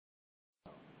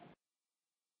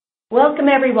Welcome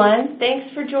everyone.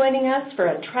 Thanks for joining us for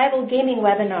a tribal gaming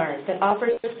webinar that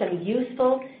offers some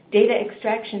useful data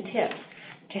extraction tips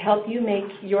to help you make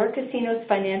your casino's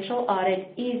financial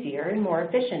audit easier and more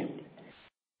efficient.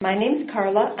 My name is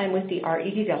Carla. I'm with the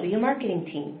REDW marketing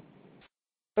team.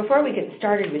 Before we get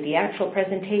started with the actual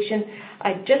presentation,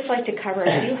 I'd just like to cover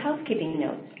a few housekeeping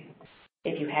notes.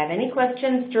 If you have any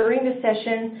questions during the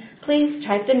session, please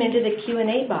type them into the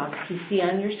Q&A box you see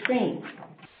on your screen.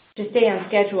 To stay on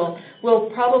schedule, we'll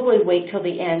probably wait till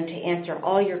the end to answer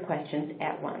all your questions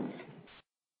at once.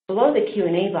 Below the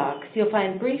Q&A box, you'll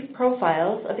find brief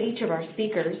profiles of each of our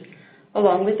speakers,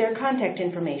 along with their contact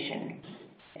information.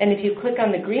 And if you click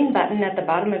on the green button at the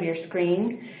bottom of your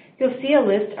screen, you'll see a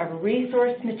list of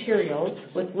resource materials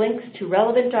with links to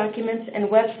relevant documents and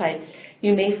websites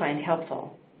you may find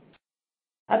helpful.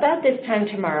 About this time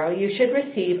tomorrow, you should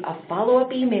receive a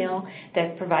follow-up email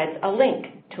that provides a link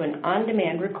to an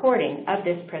on-demand recording of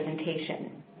this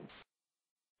presentation.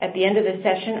 At the end of the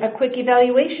session, a quick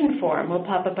evaluation form will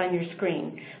pop up on your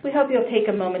screen. We hope you'll take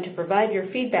a moment to provide your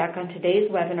feedback on today's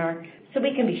webinar so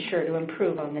we can be sure to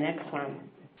improve on the next one.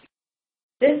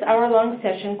 This hour-long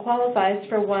session qualifies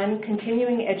for one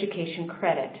continuing education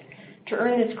credit. To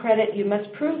earn this credit, you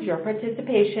must prove your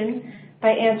participation by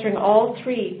answering all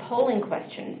 3 polling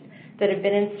questions that have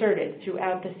been inserted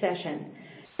throughout the session.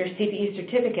 Your CPE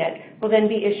certificate will then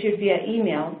be issued via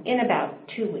email in about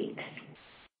 2 weeks.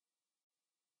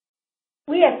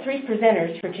 We have 3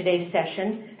 presenters for today's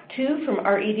session, 2 from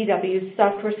our REDW's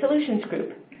Software Solutions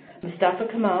Group, Mustafa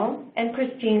Kamal and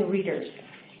Christine Reeders,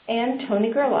 and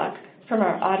Tony Gerlach from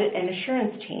our Audit and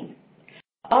Assurance team.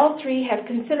 All 3 have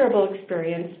considerable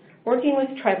experience working with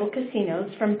tribal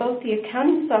casinos from both the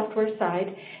accounting software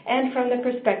side and from the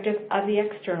perspective of the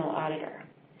external auditor.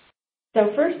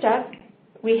 So first up,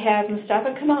 we have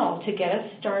Mustafa Kamal to get us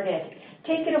started.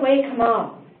 Take it away,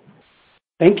 Kamal.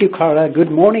 Thank you, Carla.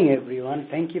 Good morning, everyone.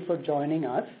 Thank you for joining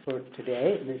us for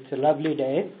today. It's a lovely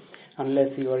day, unless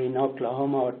you are in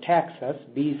Oklahoma or Texas.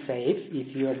 Be safe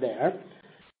if you are there.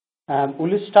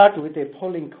 We'll start with a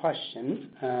polling question.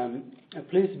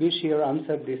 Please be sure to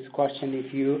answer this question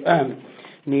if you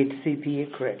need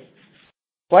CPA credit.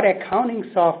 What accounting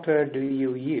software do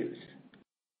you use?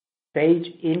 Sage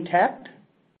Intacct,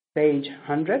 Sage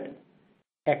 100,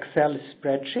 Excel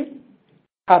spreadsheet,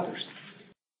 others.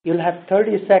 You'll have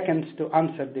 30 seconds to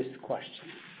answer this question.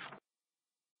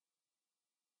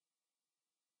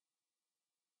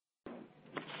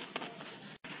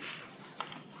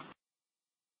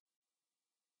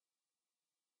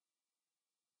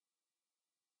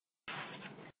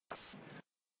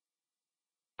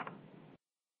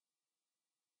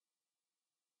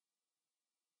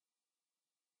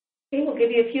 Okay, we'll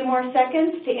give you a few more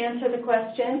seconds to answer the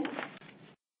question.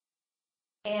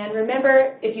 And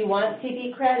remember, if you want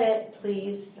CP credit,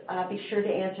 please be sure to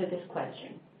answer this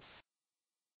question.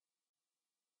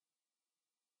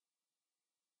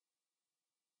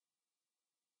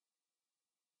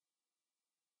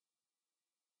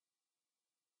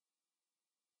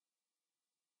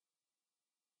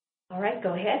 All right,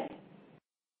 go ahead.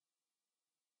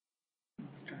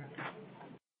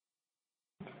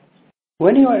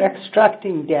 When you are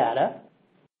extracting data,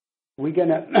 we're going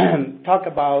to talk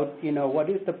about,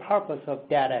 what is the purpose of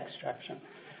data extraction.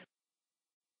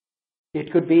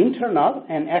 It could be internal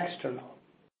and external.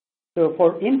 So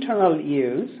for internal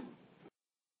use,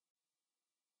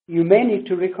 you may need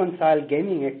to reconcile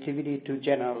gaming activity to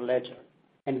general ledger.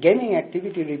 And gaming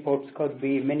activity reports could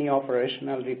be many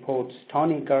operational reports.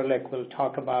 Tony Gerlach will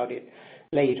talk about it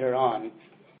later on.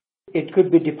 It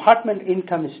could be department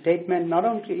income statement, not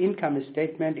only income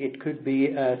statement, it could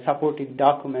be supporting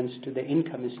documents to the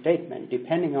income statement,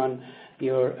 depending on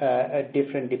your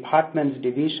different departments,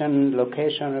 division,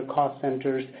 location, or cost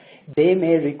centers. They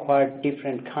may require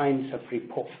different kinds of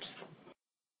reports.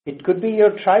 It could be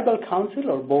your tribal council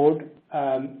or board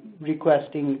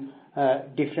requesting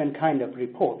different kind of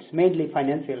reports, mainly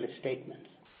financial statements.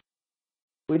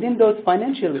 Within those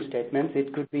financial statements,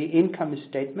 it could be income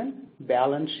statement,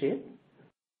 balance sheet,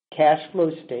 cash flow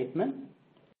statement,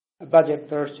 budget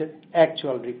versus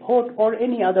actual report, or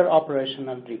any other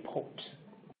operational reports.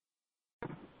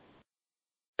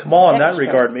 Kamal, in that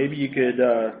regard, maybe you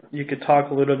could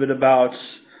talk a little bit about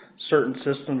certain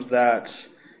systems that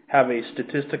have a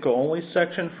statistical only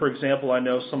section. For example, I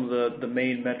know some of the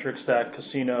main metrics that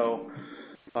casino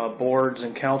boards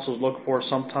and councils look for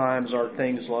sometimes are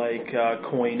things like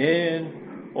coin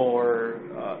in or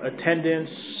attendance,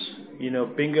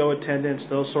 bingo attendance,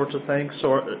 those sorts of things.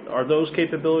 So are those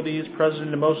capabilities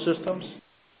present in most systems?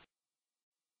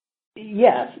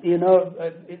 Yes,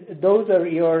 those are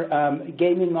your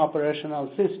gaming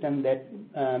operational system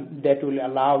that will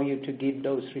allow you to give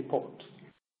those reports.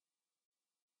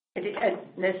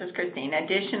 This is Christine.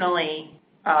 Additionally,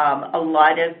 a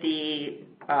lot of the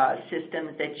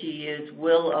systems that you use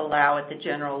will allow at the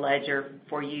general ledger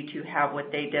for you to have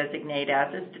what they designate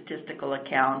as a statistical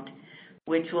account,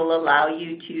 which will allow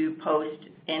you to post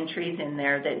entries in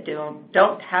there that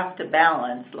don't have to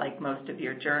balance like most of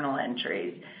your journal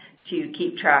entries, to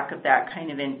keep track of that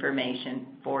kind of information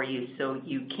for you, so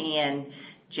you can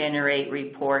generate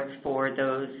reports for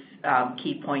those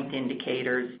key point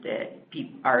indicators that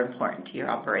are important to your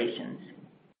operations.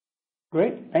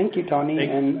 Great. Thank you, Tony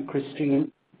and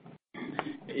Christine.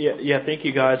 Yeah, thank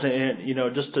you, guys. And,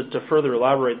 just to further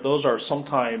elaborate, those are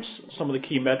sometimes some of the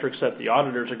key metrics that the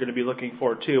auditors are going to be looking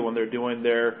for, too, when they're doing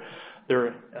their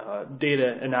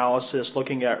data analysis,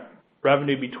 looking at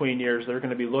revenue between years. They're going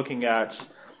to be looking at,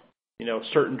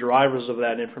 certain drivers of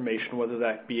that information, whether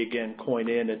that be, again, coin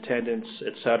in, attendance,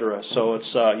 et cetera. So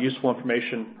it's useful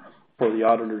information for the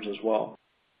auditors as well.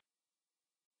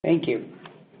 Thank you.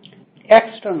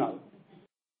 External.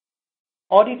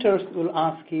 Auditors will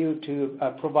ask you to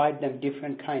provide them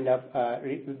different kind of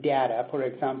data, for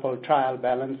example, trial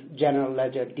balance, general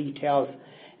ledger details,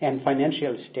 and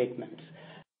financial statements.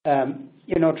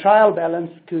 Trial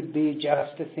balance could be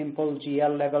just a simple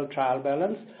GL level trial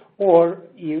balance, or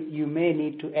you may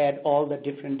need to add all the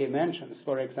different dimensions,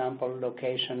 for example,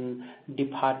 location,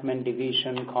 department,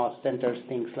 division, cost centers,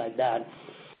 things like that.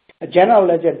 A general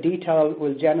ledger detail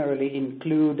will generally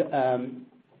include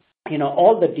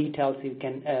all the details you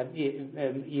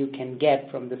can get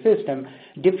from the system.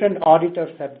 Different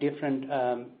auditors have different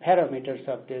parameters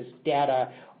of this data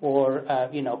or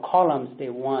columns they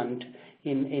want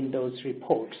in those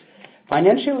reports.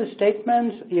 Financial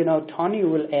statements, Tony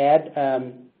will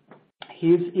add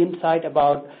his insight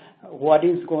about what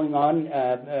is going on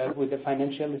with the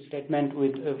financial statement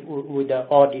with the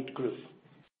audit group.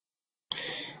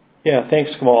 Yeah,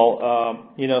 thanks, Kamal.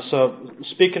 So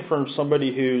speaking from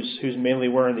somebody who's mainly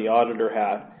wearing the auditor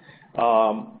hat,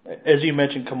 as you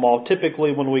mentioned, Kamal,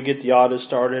 typically when we get the audit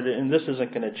started, and this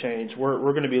isn't going to change, we're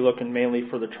going to be looking mainly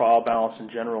for the trial balance and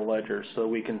general ledger, so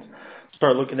we can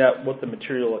start looking at what the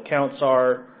material accounts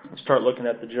are, start looking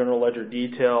at the general ledger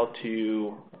detail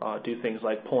to do things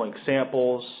like pulling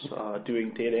samples,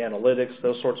 doing data analytics,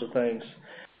 those sorts of things.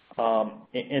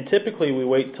 And typically we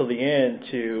wait till the end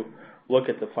to look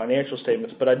at the financial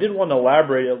statements, but I did want to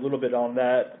elaborate a little bit on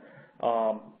that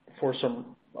for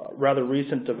some rather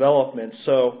recent developments.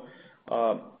 So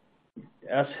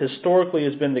as historically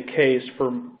has been the case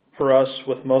for us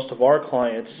with most of our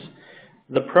clients,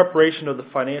 the preparation of the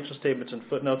financial statements and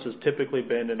footnotes has typically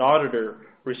been an auditor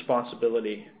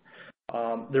responsibility.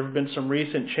 There have been some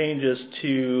recent changes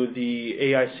to the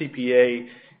AICPA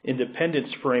independence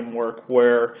framework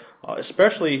where,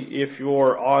 especially if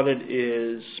your audit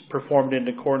is performed in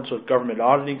accordance with government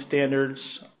auditing standards,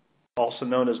 also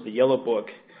known as the Yellow Book,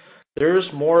 there's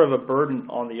more of a burden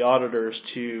on the auditors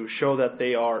to show that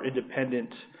they are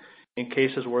independent in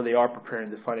cases where they are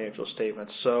preparing the financial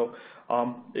statements. So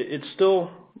it still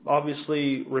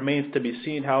obviously remains to be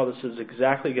seen how this is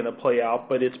exactly going to play out,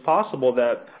 but it's possible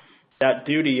that that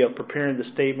duty of preparing the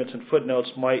statements and footnotes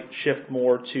might shift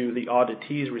more to the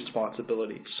auditee's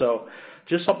responsibility. So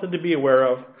just something to be aware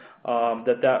of,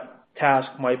 that task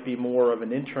might be more of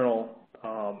an internal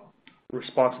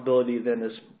responsibility than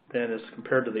is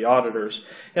compared to the auditors.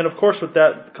 And of course with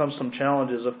that comes some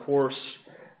challenges. Of course,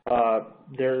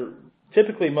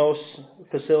 typically most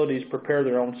facilities prepare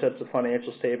their own sets of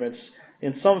financial statements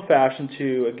in some fashion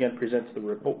to, again, present to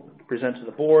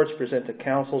the boards, present to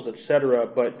councils, etc.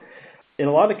 But in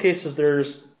a lot of cases, there's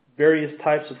various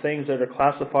types of things that are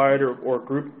classified or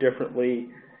grouped differently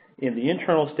in the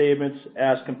internal statements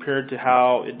as compared to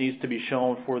how it needs to be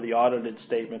shown for the audited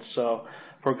statements. So,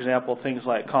 for example, things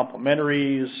like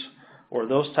complementaries or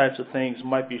those types of things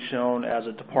might be shown as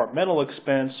a departmental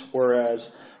expense, whereas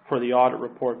for the audit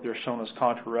report, they're shown as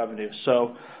contra revenue.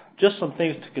 So just some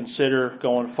things to consider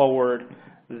going forward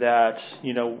that,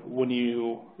 when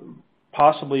you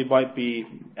possibly might be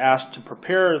asked to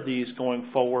prepare these going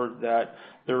forward, that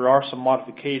there are some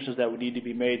modifications that would need to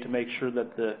be made to make sure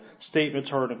that the statements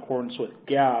are in accordance with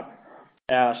GAAP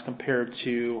as compared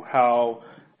to how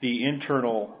the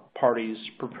internal parties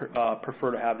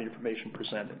prefer to have the information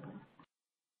presented.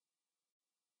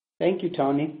 Thank you,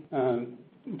 Tony,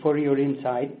 for your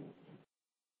insight.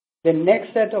 The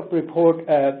next set of report,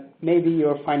 maybe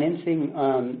your financing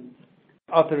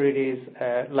authorities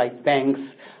like banks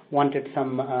wanted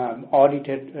some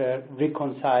audited,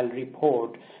 reconciled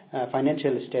report,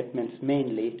 financial statements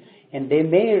mainly, and they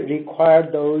may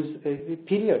require those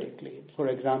periodically, for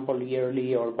example,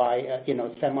 yearly or by,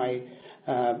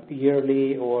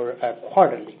 semi-yearly or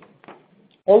quarterly.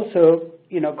 Also,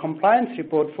 compliance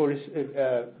report for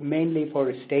mainly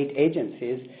for state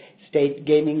agencies. State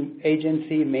gaming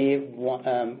agency may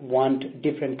want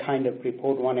different kind of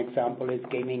report. One example is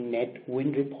gaming net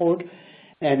win report,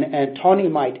 and Tony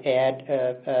might add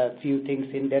a few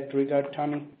things in that regard.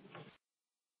 Tony.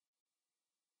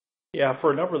 Yeah,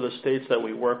 for a number of the states that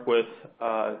we work with,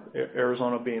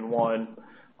 Arizona being one,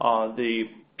 the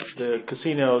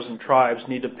casinos and tribes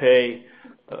need to pay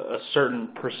a certain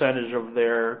percentage of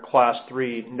their Class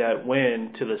 3 net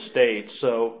win to the state.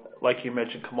 So, like you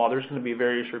mentioned, Kamal, there's going to be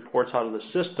various reports out of the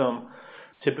system,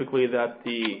 typically that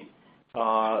the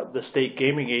state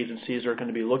gaming agencies are going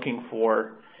to be looking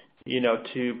for,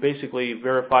 to basically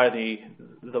verify the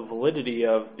validity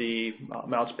of the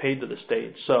amounts paid to the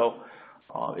state. So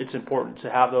it's important to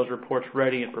have those reports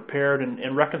ready and prepared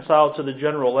and reconciled to the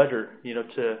general ledger,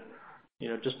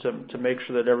 just to make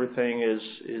sure that everything is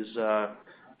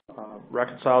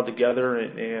reconciled together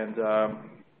and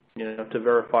to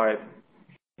verify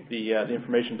the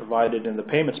information provided and the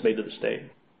payments made to the state.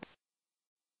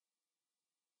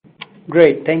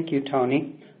 Great, thank you,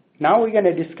 Tony. Now we're going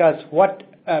to discuss what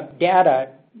data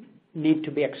need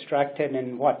to be extracted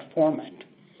in what format.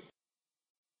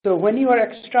 So when you are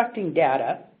extracting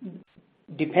data,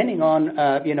 depending on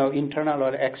internal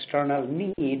or external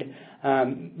need,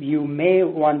 you may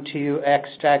want to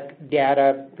extract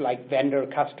data like vendor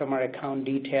customer account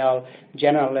detail,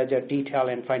 general ledger detail,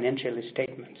 and financial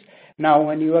statements. Now,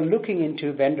 when you are looking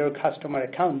into vendor customer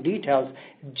account details,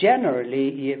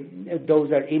 generally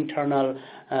those are internal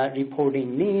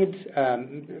reporting needs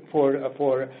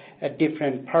for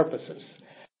different purposes.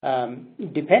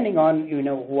 Depending on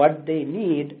what they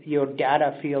need, your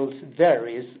data fields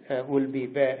will be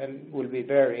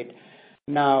varied.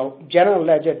 Now, general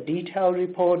ledger detail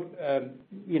report,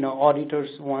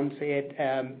 auditors once said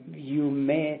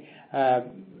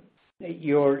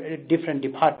your different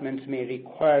departments may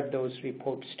require those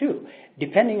reports too.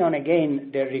 Depending on, again,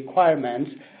 their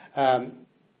requirements,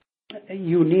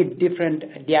 you need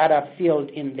different data field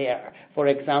in there. For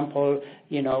example,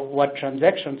 what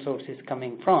transaction source is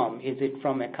coming from. Is it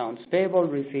from accounts payable,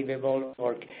 receivable,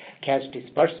 or cash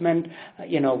disbursement?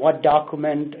 What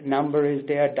document number is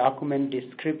there, document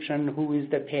description, who is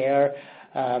the payer,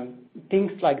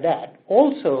 things like that.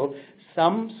 Also,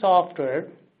 some software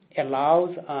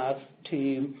allows us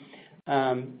to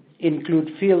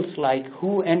include fields like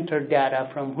who entered data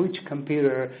from which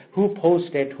computer, who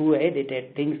posted, who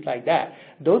edited, things like that.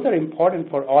 Those are important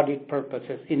for audit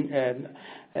purposes,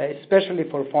 especially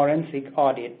for forensic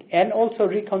audit, and also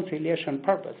reconciliation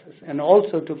purposes, and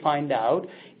also to find out,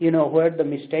 where the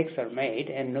mistakes are made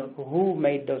and who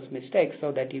made those mistakes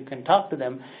so that you can talk to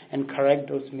them and correct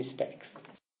those mistakes.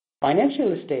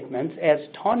 Financial statements, as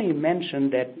Tony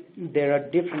mentioned, that there are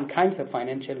different kinds of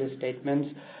financial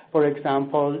statements. For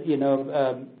example,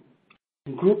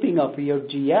 grouping of your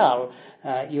GL,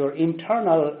 your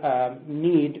internal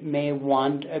need may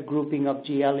want a grouping of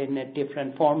GL in a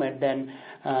different format than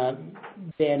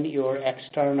your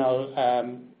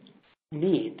external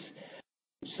needs.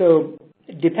 So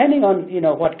depending on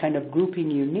what kind of grouping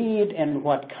you need and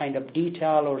what kind of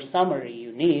detail or summary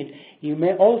you need, you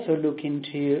may also look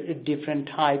into a different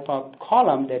type of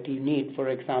column that you need. For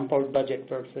example, budget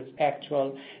versus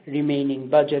actual, remaining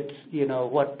budgets,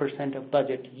 what % of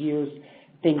budget used,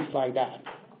 things like that.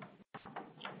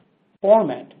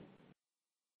 Format.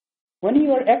 When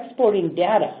you are exporting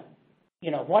data,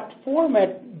 what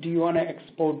format do you want to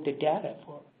export the data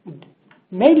for?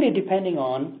 Mainly depending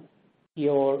on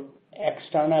your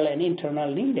external and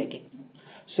internal need again.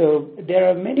 So there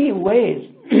are many ways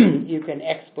you can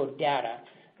export data.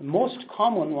 The most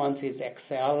common ones is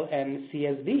Excel and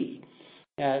CSV.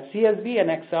 CSV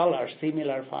and Excel are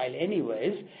similar file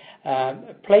anyways.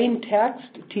 Plain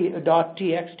text,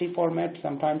 .txt format,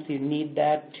 sometimes you need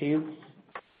that too.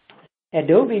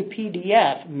 Adobe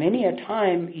PDF, many a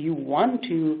time you want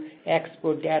to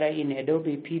export data in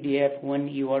Adobe PDF when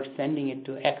you are sending it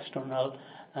to external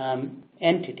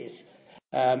entities.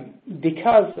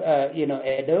 Because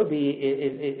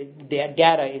Adobe, their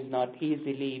data is not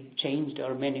easily changed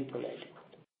or manipulated.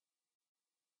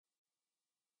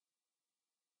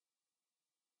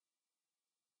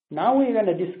 Now we're going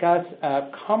to discuss a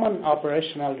common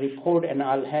operational report, and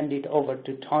I'll hand it over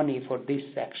to Tony for this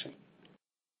section.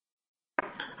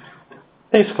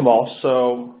 Thanks, Kamal.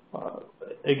 So,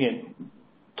 again,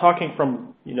 talking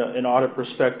from an audit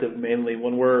perspective mainly,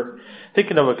 when we're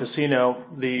thinking of a casino,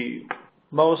 the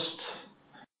most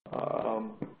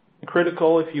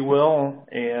critical, if you will,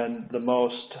 and the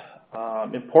most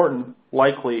important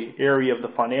likely area of the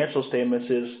financial statements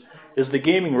is the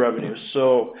gaming revenue.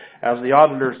 So as the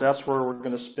auditors, that's where we're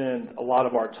going to spend a lot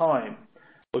of our time,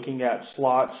 looking at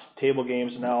slots, table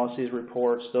games analyses,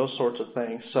 reports, those sorts of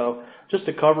things. So just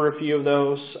to cover a few of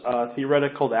those,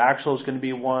 theoretical to actual is going to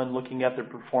be one, looking at the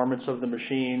performance of the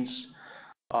machines,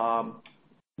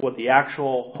 what the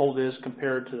actual hold is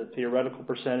compared to the theoretical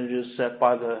percentages set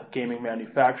by the gaming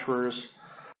manufacturers,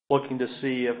 looking to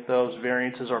see if those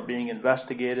variances are being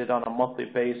investigated on a monthly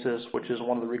basis, which is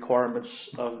one of the requirements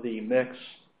of the mix.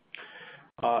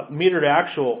 Meter to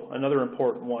actual, another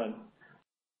important one.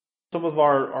 Some of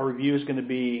our review is going to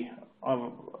be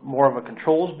on more of a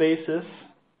controls basis,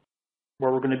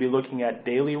 where we're going to be looking at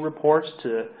daily reports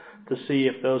to see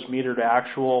if those meter to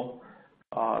actual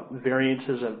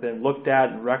variances have been looked at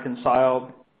and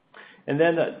reconciled. And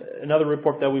then another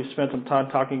report that we've spent some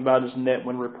time talking about is net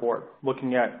win report,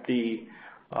 looking at the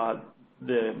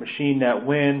machine net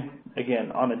win,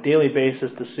 again, on a daily basis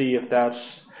to see if that's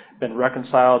been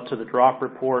reconciled to the drop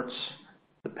reports,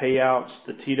 the payouts,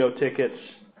 the Tito tickets.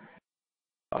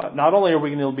 Not only are we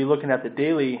going to be looking at the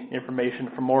daily information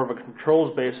from more of a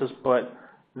controls basis, but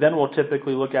then we'll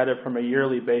typically look at it from a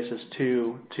yearly basis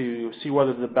too, to see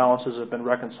whether the balances have been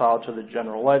reconciled to the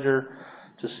general ledger,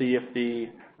 to see if the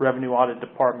revenue audit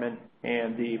department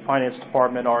and the finance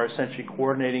department are essentially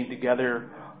coordinating together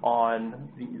on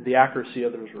the accuracy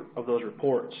of those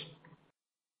reports.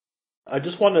 I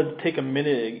just wanted to take a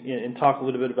minute and talk a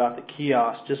little bit about the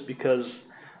kiosk, just because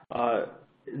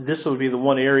this would be the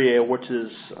one area which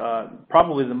is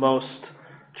probably the most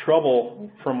trouble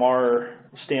from our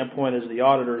standpoint as the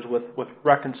auditors with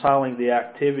reconciling the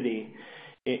activity.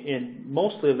 And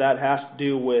mostly that has to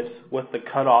do with the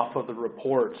cutoff of the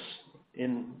reports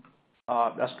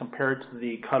as compared to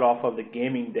the cutoff of the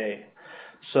gaming day.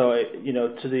 So,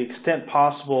 to the extent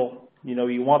possible,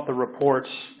 you want the reports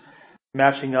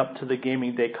matching up to the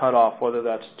gaming day cutoff, whether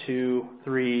that's 2,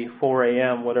 3, 4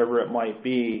 a.m., whatever it might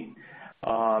be,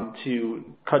 to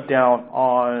cut down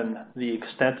on the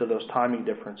extent of those timing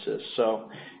differences. So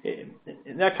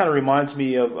that kind of reminds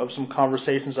me of some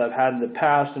conversations I've had in the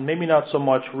past, and maybe not so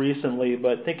much recently,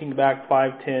 but thinking back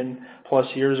 5, 10 plus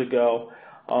years ago,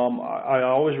 I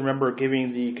always remember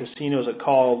giving the casinos a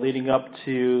call leading up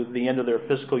to the end of their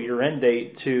fiscal year end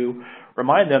date to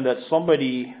remind them that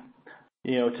somebody,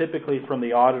 typically from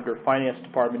the audit or finance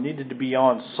department, needed to be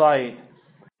on site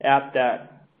at that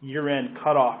year-end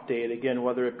cutoff date, again,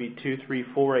 whether it be 2, 3,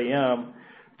 4 a.m.,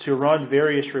 to run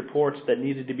various reports that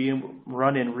needed to be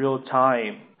run in real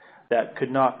time that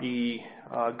could not be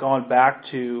gone back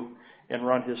to and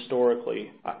run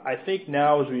historically. I think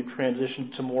now as we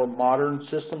transition to more modern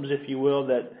systems, if you will,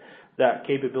 that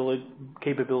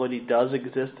capability does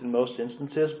exist in most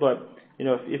instances. But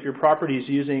if your property is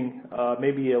using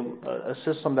maybe a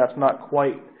system that's not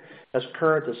quite as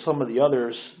current as some of the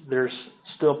others, there's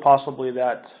still possibly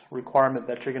that requirement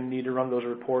that you're going to need to run those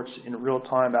reports in real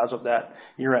time as of that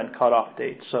year-end cutoff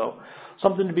date. So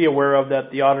something to be aware of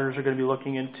that the auditors are going to be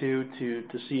looking into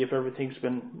to see if everything's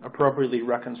been appropriately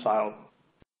reconciled.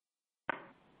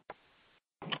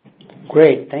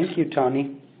 Great. Thank you,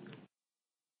 Tony.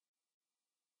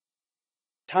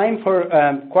 Time for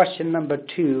question number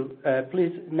 2.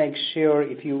 Please make sure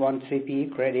if you want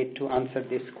CPE credit to answer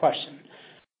this question.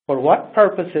 For what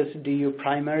purposes do you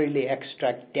primarily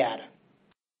extract data?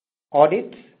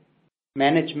 Audits,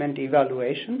 management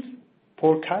evaluations,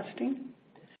 forecasting,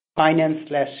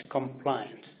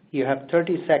 finance/compliance? You have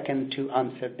 30 seconds to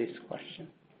answer this question.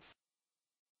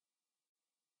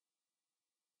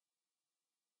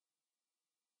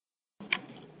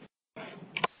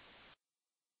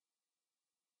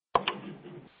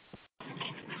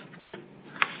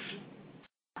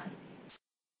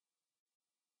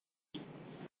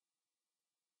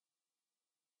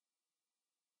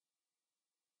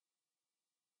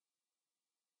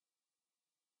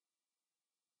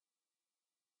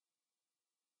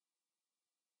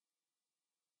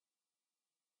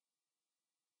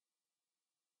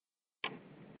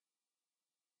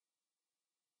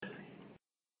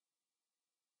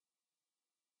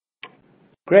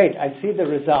 Great. I see the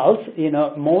results.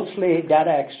 Mostly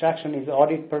data extraction is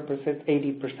audit purposes,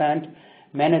 80%,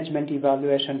 management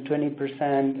evaluation,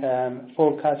 20%,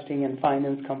 forecasting and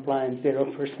finance compliance,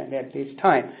 0% at this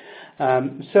time.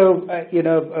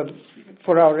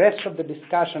 For our rest of the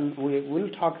discussion, we will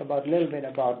talk about a little bit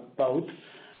about both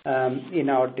in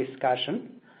our discussion.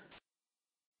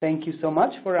 Thank you so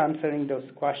much for answering those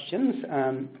questions.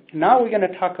 Now we're going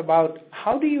to talk about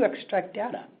how do you extract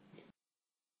data.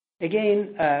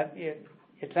 Again,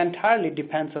 it entirely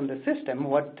depends on the system,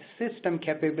 what the system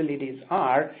capabilities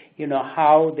are,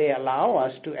 how they allow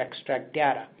us to extract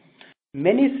data.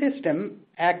 Many systems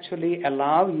actually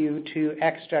allow you to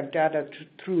extract data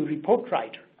through report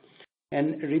writer.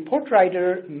 And report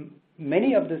writer,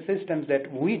 many of the systems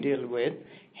that we deal with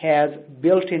has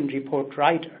built-in report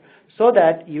writer, so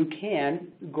that you can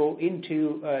go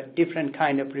into a different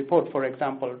kind of report. For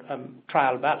example,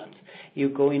 trial balance. You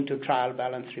go into trial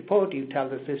balance report, you tell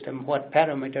the system what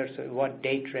parameters, what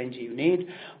date range you need,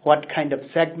 what kind of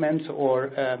segments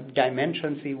or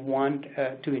dimensions you want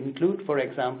to include, for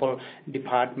example,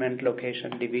 department,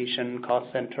 location, division,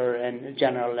 cost center, and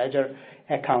general ledger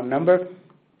account number.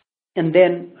 And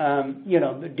then,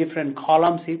 different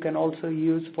columns you can also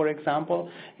use. For example,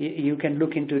 you can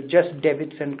look into just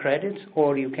debits and credits,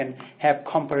 or you can have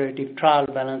comparative trial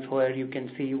balance where you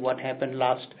can see what happened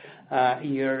last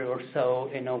year or so,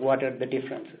 what are the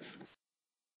differences.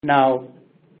 Now,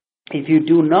 if you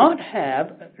do not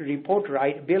have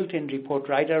built-in report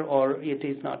writer, or it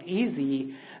is not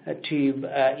easy to,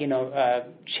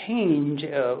 change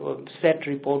set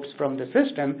reports from the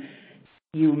system,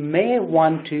 you may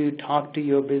want to talk to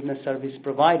your business service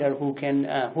provider who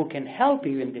can help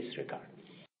you in this regard.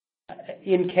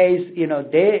 In case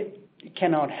they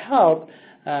cannot help,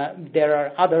 there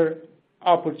are other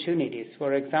opportunities.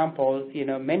 For example,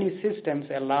 many systems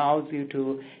allows you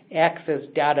to access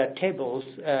data tables,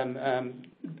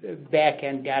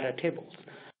 back-end data tables.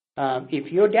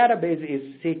 If your database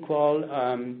is SQL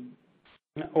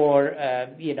or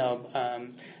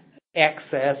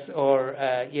Access or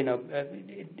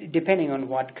depending on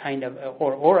what kind of,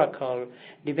 or Oracle,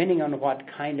 depending on what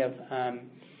kind of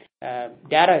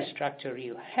data structure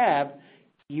you have,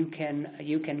 you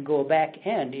can go back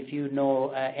end. If you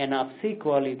know enough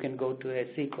SQL, you can go to a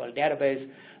SQL database,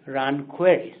 run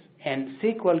queries. And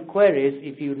SQL queries,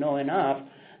 if you know enough,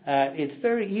 it's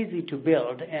very easy to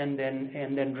build and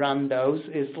then run those.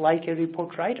 It's like a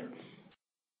report writer.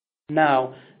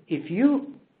 Now, if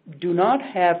you do not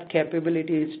have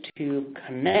capabilities to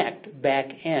connect back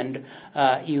end,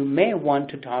 you may want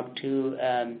to talk to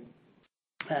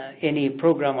any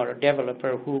programmer or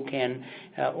developer who can,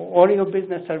 or your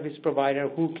business service provider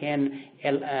who can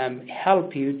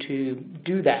help you to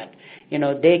do that.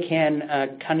 They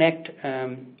can connect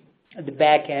the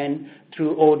back end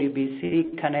through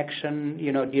ODBC connection,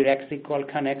 direct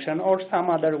SQL connection, or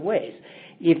some other ways.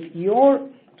 If your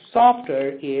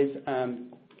software is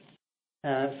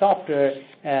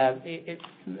it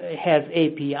has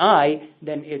API,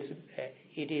 then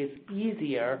it is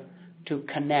easier to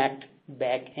connect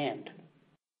back end.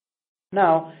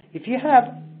 Now, if you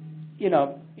have,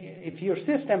 if your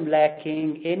system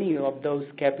lacking any of those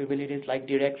capabilities like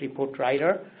direct report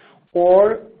writer,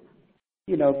 or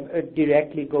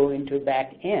directly go into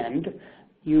back end,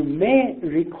 you may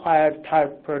require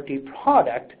third-party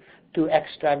product to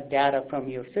extract data from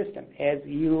your system. As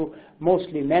you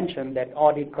mostly mentioned, that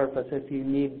audit purposes, you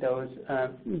need those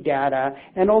data,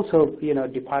 and also,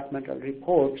 departmental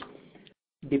reports.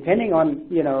 Depending on,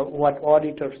 what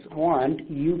auditors want,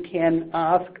 you can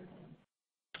ask,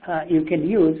 you can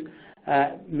use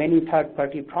many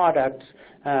third-party products.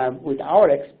 With our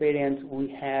experience,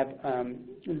 we have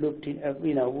looked in,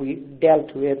 we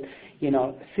dealt with,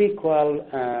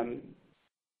 SQL,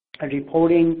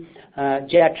 reporting,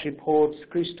 JET reports,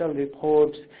 Crystal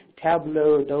reports,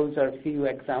 Tableau. Those are a few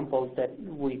examples that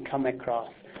we come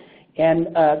across. And,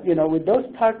 with those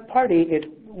third party, it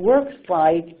works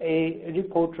like a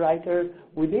report writer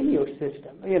within your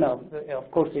system.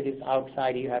 Of course, it is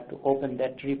outside. You have to open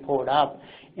that report up,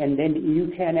 and then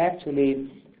you can actually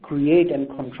create and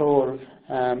control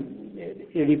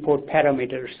report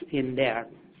parameters in there.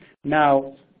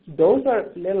 Now, those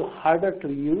are a little harder to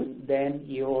use than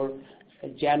your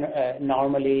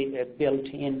normally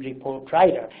built-in report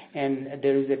writer, and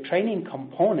there is a training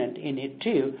component in it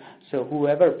too. So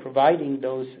whoever providing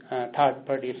those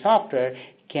third-party software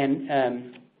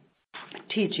can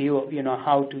teach you,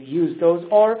 how to use those,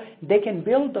 or they can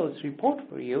build those reports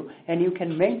for you, and you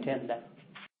can maintain them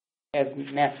as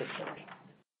necessary.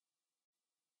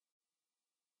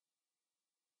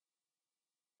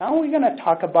 Now we're going to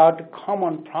talk about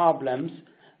common problems,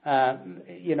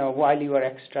 while you are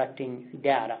extracting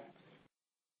data.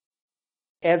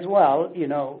 As well,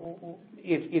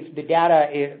 if the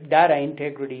data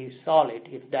integrity is solid,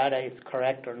 if data is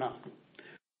correct or not.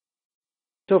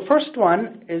 So first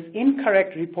one is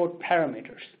incorrect report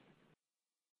parameters.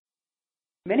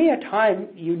 Many a time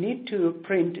you need to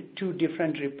print two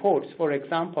different reports. For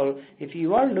example, if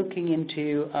you are looking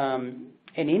into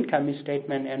an income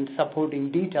statement and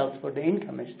supporting details for the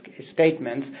income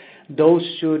statements, those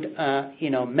should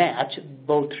match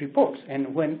both reports.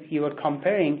 And when you are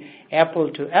comparing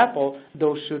apple to apple,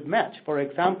 those should match. For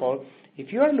example,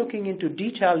 if you are looking into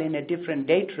detail in a different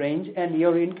date range and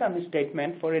your income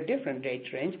statement for a different date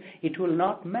range, it will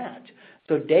not match.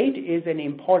 So date is an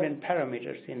important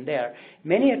parameter in there.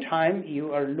 Many a time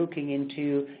you are looking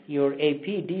into your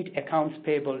AP accounts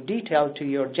payable detail to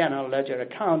your general ledger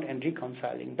account and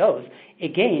reconciling those.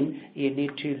 Again, you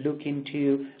need to look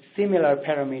into similar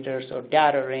parameters or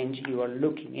data range you are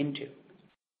looking into.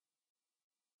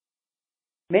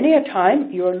 Many a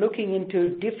time you are looking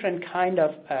into different kind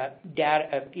of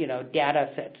data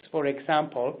sets. For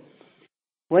example,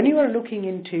 when you are looking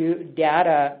into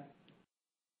data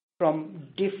from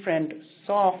different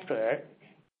software,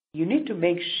 you need to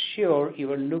make sure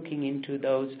you are looking into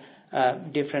those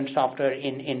different software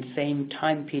in same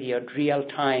time period, real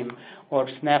time, or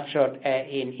snapshot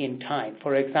in time.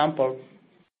 For example,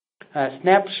 a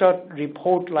snapshot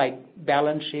report like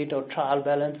balance sheet or trial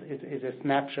balance is a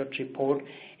snapshot report,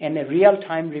 and a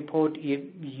real-time report,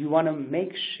 you want to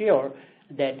make sure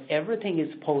that everything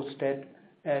is posted.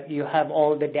 You have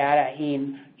all the data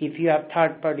in. If you have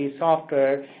third-party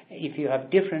software, if you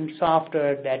have different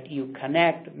software that you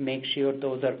connect, make sure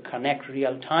those are connect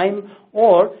real-time.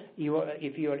 Or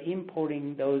if you are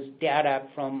importing those data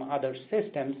from other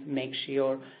systems, make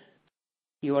sure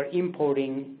you are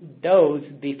importing those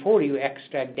before you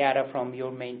extract data from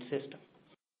your main system.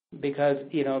 Because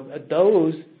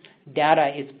those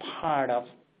data is part of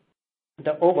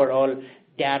the overall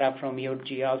data from your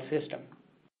GL system.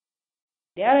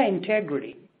 Data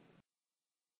integrity.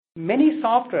 Many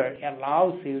software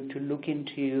allows you to look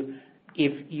into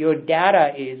if your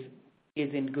data is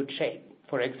in good shape.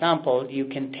 For example, you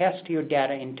can test your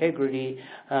data integrity.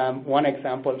 One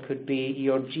example could be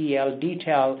your GL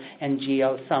detail and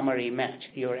GL summary match,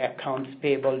 your accounts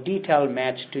payable detail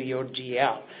match to your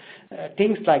GL.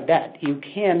 Things like that. You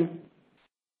can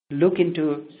look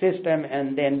into system,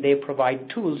 and then they provide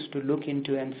tools to look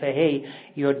into and say, hey,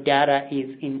 your data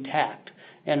is intact.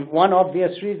 And one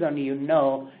obvious reason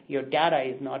your data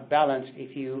is not balanced,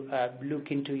 if you look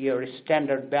into your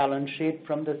standard balance sheet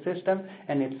from the system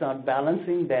and it's not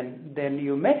balancing, then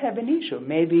you may have an issue.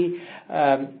 Maybe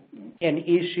an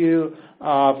issue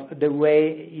of the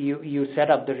way you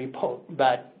set up the report,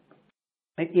 but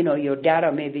your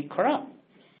data may be corrupt.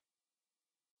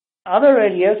 Other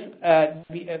areas,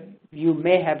 you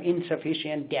may have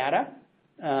insufficient data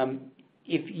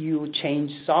if you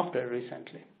change software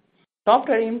recently.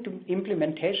 Software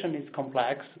implementation is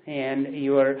complex, and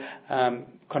you are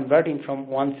converting from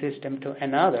one system to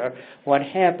another. What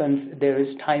happens, there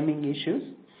is timing issues.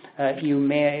 You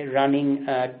may running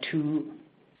two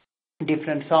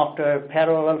different software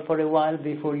parallel for a while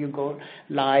before you go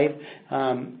live.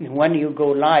 When you go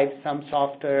live, some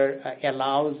software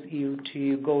allows you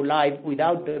to go live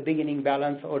without the beginning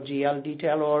balance or GL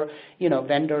detail or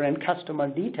vendor and customer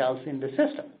details in the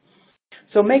system.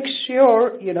 So make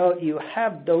sure you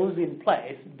have those in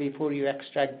place before you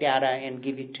extract data and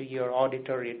give it to your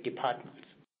auditor departments.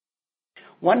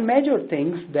 One major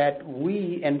thing that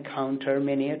we encounter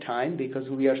many a time, because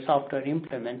we are software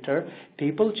implementer,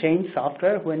 people change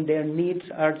software when their needs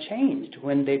are changed,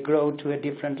 when they grow to a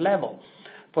different level.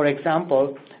 For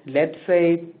example, let's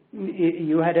say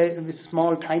you had a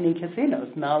small, tiny casinos.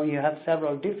 Now you have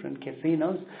several different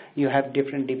casinos. You have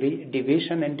different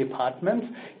division and departments.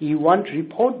 You want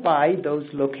report by those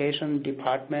location,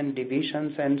 department,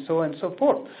 divisions, and so on and so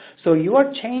forth. So you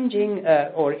are changing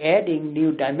or adding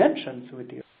new dimensions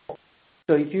with you.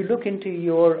 So if you look into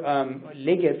your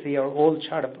legacy or old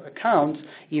chart of accounts,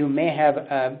 you may have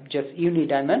just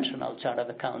unidimensional chart of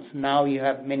accounts. Now you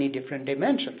have many different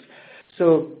dimensions.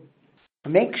 So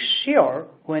make sure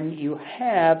when you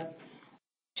have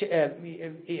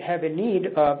a need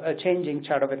of a changing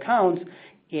chart of accounts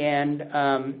and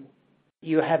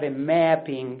you have a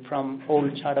mapping from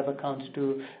old chart of accounts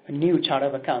to a new chart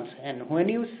of accounts. And when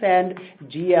you send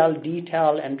GL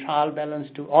detail and trial balance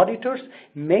to auditors,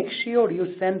 make sure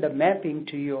you send the mapping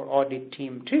to your audit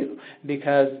team too,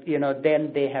 because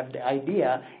then they have the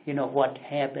idea what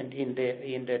happened in the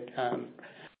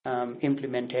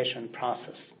implementation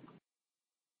process.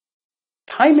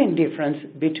 Timing difference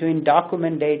between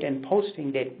document date and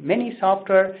posting date. Many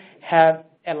software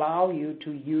allow you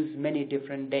to use many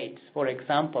different dates. For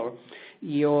example,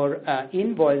 your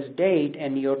invoice date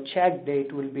and your check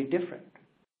date will be different,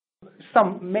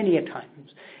 many a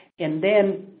times. And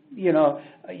then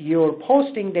your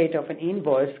posting date of an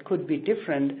invoice could be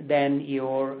different than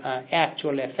your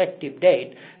actual effective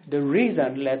date. The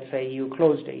reason, let's say you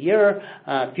closed a year,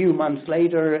 a few months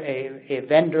later, a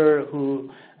vendor who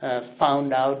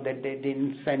found out that they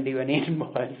didn't send you an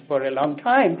invoice for a long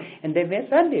time, and they may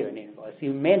send you an invoice.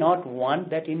 You may not want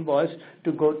that invoice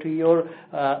to go to your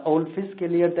old fiscal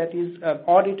year that is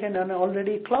audited and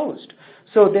already closed.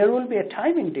 So there will be a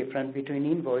timing difference between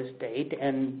invoice date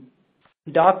and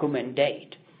document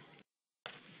date.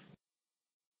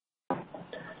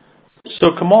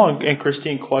 So Kamal and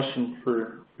Christine, question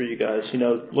for you guys.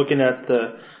 Looking at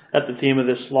the theme of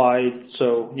this slide,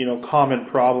 so common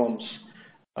problems.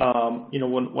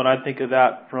 When I think of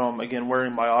that from, again,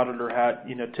 wearing my auditor hat,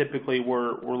 typically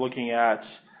we're looking at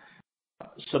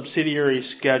subsidiary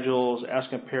schedules as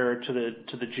compared to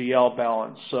the GL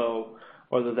balance. So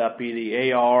whether that be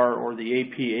the AR or the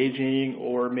AP aging,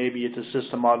 or maybe it's a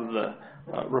system out of the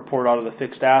report out of the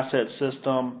fixed asset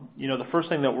system. The first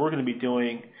thing that we're going to be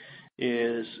doing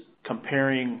is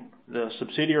comparing the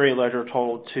subsidiary ledger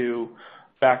total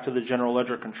back to the general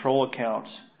ledger control accounts.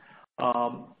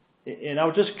 And I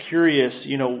was just curious,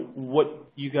 what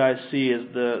you guys see as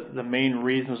the main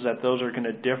reasons that those are going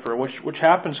to differ, which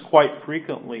happens quite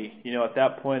frequently. At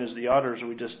that point, as the auditors,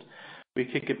 we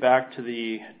kick it back to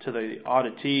the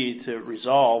auditee to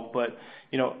resolve. But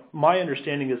my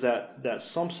understanding is that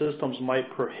some systems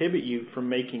might prohibit you from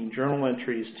making journal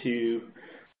entries to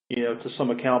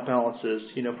some account balances.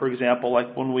 For example,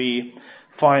 like when we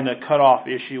find a cutoff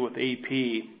issue with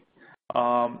AP.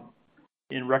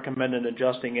 In recommend an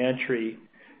adjusting entry,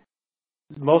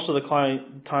 most of the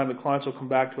time the clients will come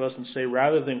back to us and say,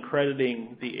 rather than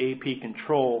crediting the AP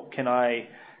control, can I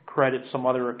credit some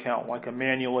other account like a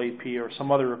manual AP or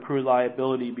some other accrued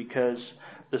liability, because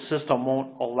the system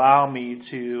won't allow me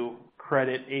to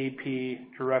credit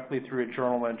AP directly through a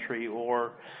journal entry,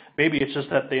 or maybe it's just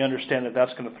that they understand that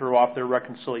that's going to throw off their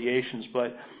reconciliations.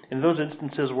 But in those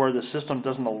instances where the system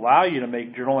doesn't allow you to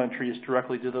make journal entries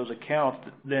directly to those accounts,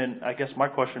 then I guess my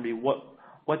question would be,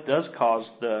 what does cause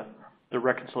the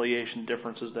reconciliation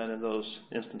differences then in those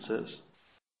instances?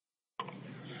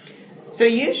 So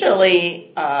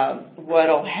usually what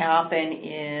will happen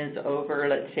is over,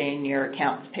 let's say, in your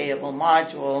accounts payable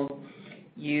module,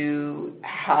 you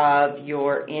have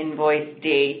your invoice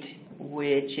date,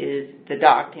 which is the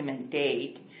document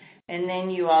date, and then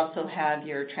you also have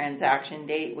your transaction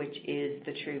date, which is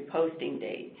the true posting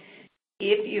date.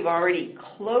 If you've already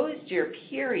closed your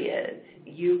period,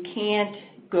 you can't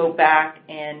go back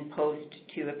and post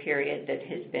to a period that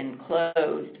has been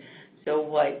closed. So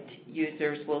what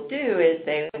users will do is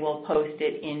they will post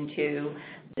it into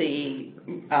the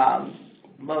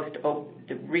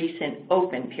the recent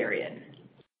open period.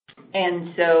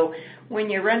 And so when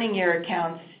you're running your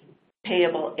accounts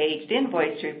payable aged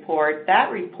invoice report,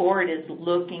 that report is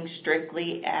looking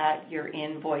strictly at your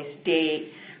invoice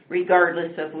date,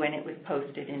 regardless of when it was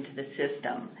posted into the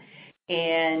system.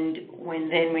 And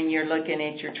when you're looking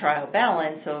at your trial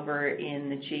balance over in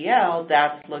the GL,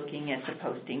 that's looking at the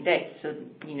posting date. So,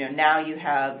 now you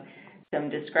have some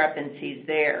discrepancies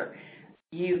there.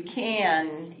 You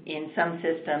can, in some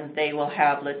systems, they will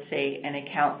have, let's say, an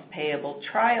accounts payable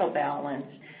trial balance.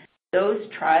 Those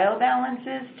trial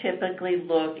balances typically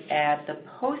look at the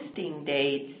posting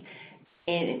dates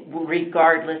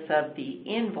regardless of the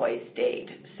invoice date.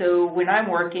 So when I'm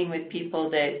working with people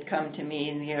that come to me,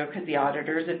 and because the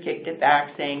auditors have kicked it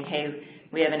back saying, hey,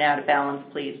 we have an out of balance,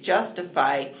 please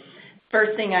justify.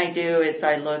 First thing I do is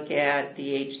I look at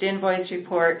the aged invoice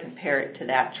report, compare it to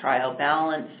that trial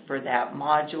balance for that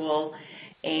module,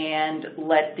 and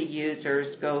let the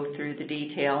users go through the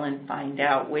detail and find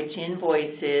out which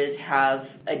invoices have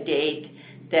a date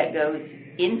that goes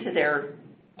into their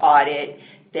audit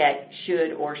that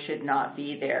should or should not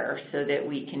be there, so that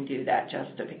we can do that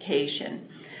justification.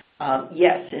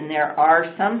 Yes, and there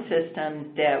are some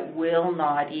systems that will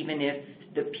not, even if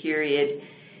the period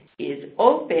is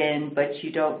open, but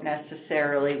you don't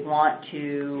necessarily want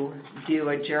to do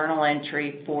a journal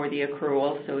entry for the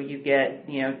accrual. So you get,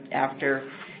 after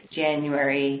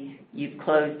January, you've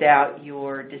closed out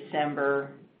your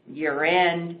December year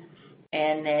end,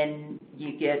 and then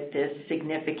you get this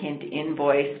significant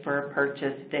invoice for a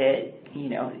purchase that,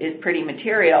 is pretty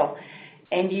material.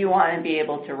 And you want to be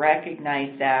able to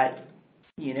recognize that,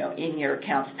 in your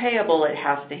accounts payable, it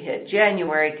has to hit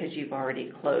January because you've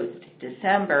already closed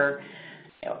December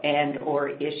and or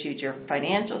issued your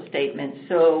financial statement.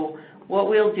 So what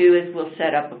we'll do is we'll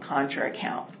set up a contra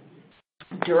account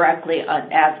directly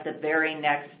at the very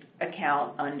next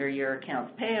account under your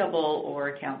accounts payable or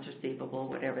accounts receivable,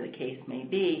 whatever the case may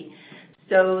be,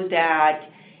 so that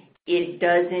it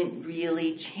doesn't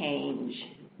really change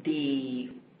the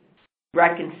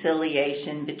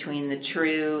reconciliation between the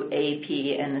true AP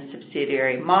and the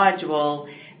subsidiary module,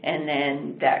 and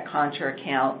then that contra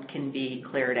account can be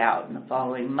cleared out in the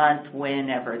following month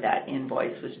whenever that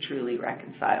invoice was truly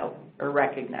reconciled or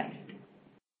recognized.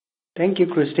 Thank you,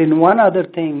 Christine. One other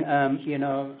thing,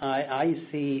 I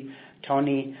see,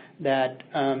 Tony, that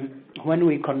when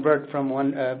we convert from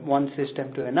one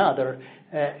system to another,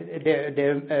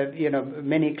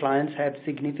 many clients have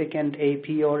significant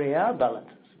AP or AR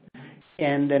balances.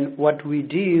 And then what we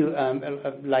do,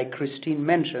 like Christine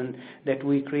mentioned, that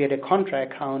we create a contra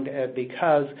account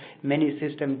because many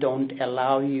systems don't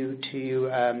allow you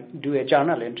to do a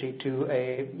journal entry to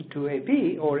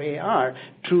AP or AR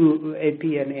through AP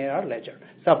and AR ledger,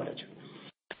 subledger.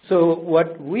 So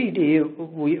what we do,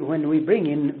 when we bring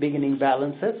in beginning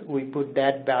balances, we put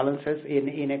that balances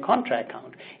in a contra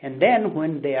account. And then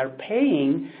when they are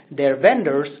paying their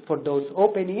vendors for those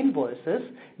open invoices,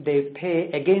 they pay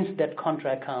against that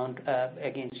contra account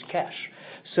against cash.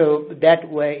 So that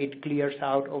way it clears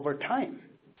out over time.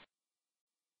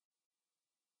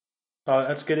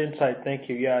 That's good insight. Thank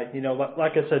you. Yeah,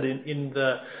 like I said, in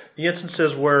the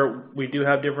instances where we do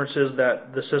have differences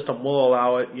that the system will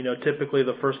allow it, typically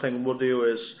the first thing we'll do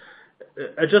is,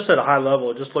 just at a high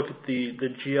level, just look at the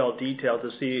GL detail to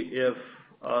see if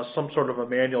some sort of a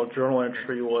manual journal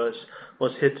entry was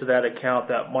hit to that account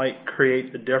that might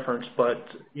create the difference. But,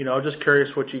 I'm just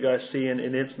curious what you guys see in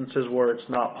instances where it's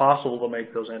not possible to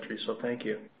make those entries. So thank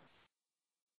you.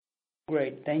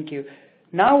 Great. Thank you.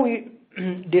 Now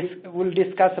we'll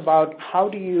discuss about how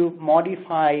do you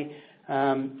modify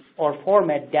or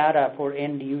format data for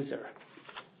end user.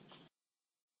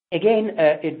 Again,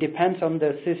 it depends on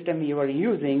the system you are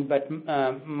using, but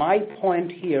my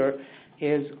point here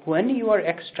is when you are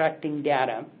extracting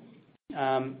data,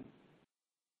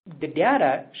 the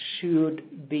data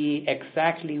should be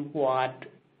exactly what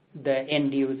the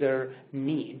end user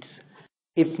needs.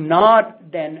 If not,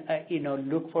 then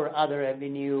look for other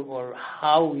avenue or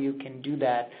how you can do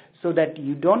that so that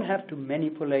you don't have to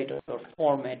manipulate or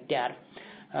format data.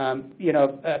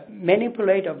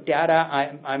 Manipulate of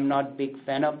data, I'm not a big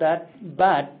fan of that,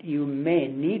 but you may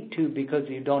need to because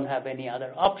you don't have any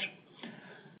other option.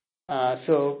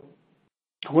 So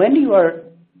when you are,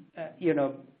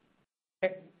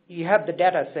 you have the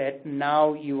data set,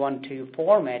 now you want to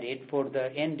format it for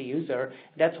the end user,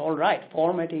 that's all right.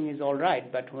 Formatting is all right.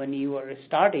 But when you are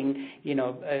starting,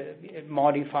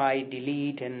 modify,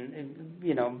 delete, and,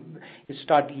 you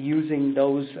start using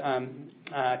those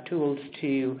tools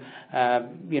to,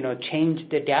 change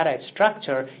the data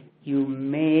structure, you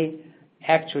may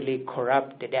actually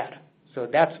corrupt the data. So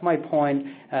that's my point.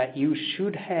 You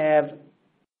should have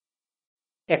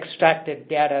extracted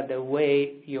data the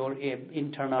way your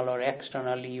internal or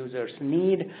external users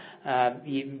need.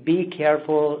 Be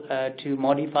careful to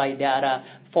modify data.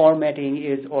 Formatting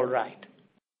is all right.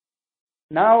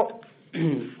 Now,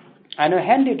 I'm going to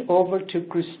hand it over to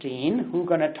Christine, who's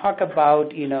going to talk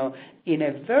about, in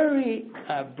a very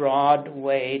broad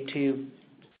way to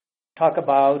talk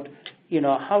about,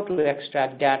 how to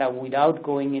extract data without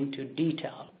going into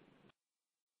detail.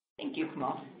 Thank you,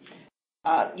 Kamal.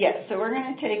 Yes, so we're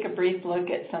going to take a brief look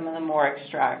at some of the more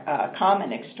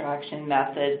common extraction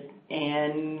methods,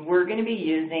 and we're going to be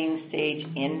using Sage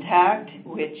Intacct,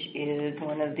 which is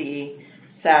one of the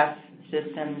SaaS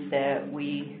systems that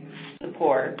we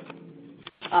support.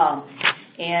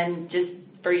 And just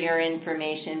for your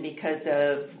information, because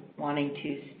of wanting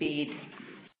to speed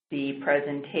the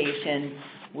presentation,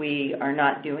 we are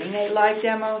not doing a live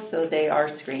demo, so they are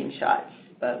screenshots.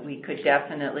 But we could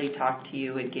definitely talk to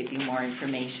you and give you more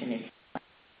information.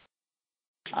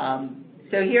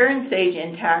 So here in Sage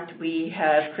Intacct, we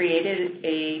have created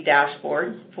a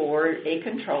dashboard for a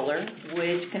controller,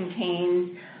 which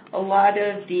contains a lot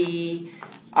of the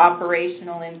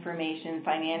operational information,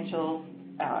 financial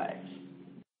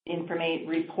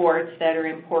reports that are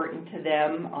important to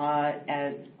them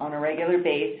on a regular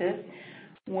basis.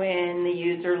 When the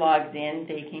user logs in,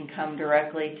 they can come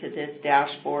directly to this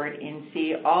dashboard and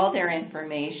see all their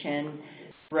information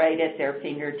right at their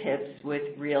fingertips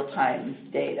with real-time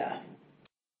data.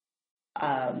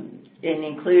 And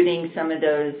including some of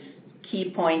those key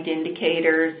point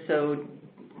indicators. So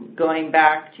going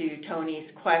back to Tony's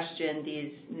question,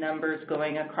 these numbers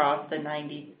going across the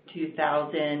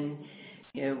 92,000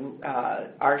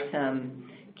 are some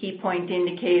key point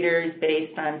indicators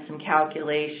based on some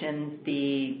calculations.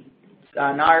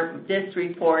 On this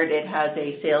report, it has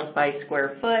a sales by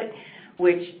square foot,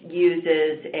 which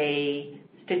uses a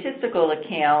statistical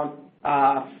account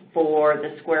for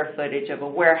the square footage of a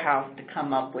warehouse to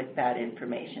come up with that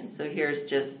information. So here's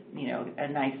just, a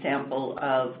nice sample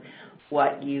of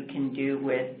what you can do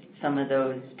with some of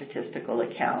those statistical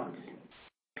accounts.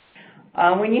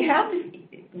 When you have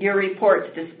your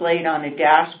reports displayed on a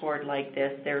dashboard like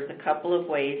this, there's a couple of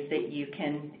ways that you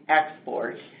can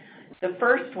export. The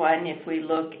first one, if we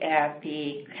look at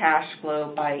the cash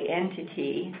flow by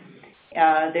entity,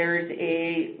 there's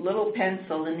a little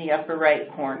pencil in the upper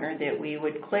right corner that we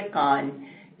would click on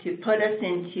to put us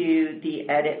into the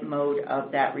edit mode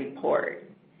of that report.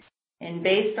 And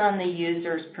based on the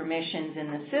user's permissions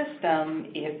in the system,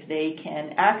 if they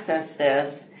can access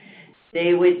this,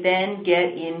 they would then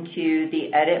get into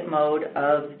the edit mode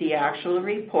of the actual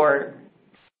report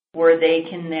where they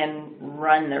can then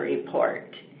run the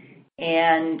report.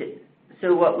 And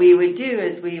so what we would do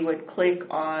is we would click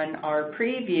on our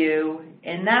preview,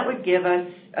 and that would give us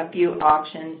a few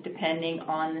options depending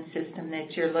on the system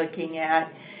that you're looking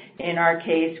at. In our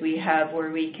case, we have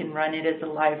where we can run it as a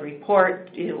live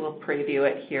report. It will preview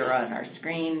it here on our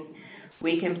screen.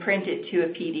 We can print it to a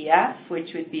PDF,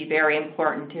 which would be very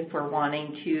important if we're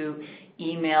wanting to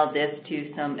email this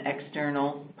to some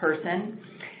external person,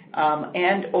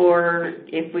 and or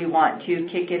if we want to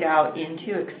kick it out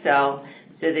into Excel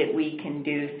so that we can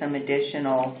do some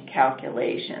additional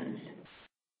calculations.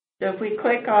 So if we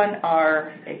click on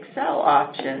our Excel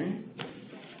option,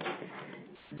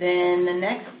 then the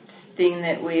next thing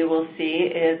that we will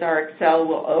see is our Excel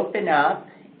will open up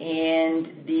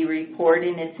and the report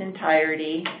in its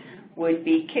entirety would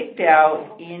be kicked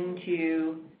out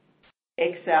into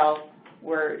Excel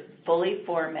where it's fully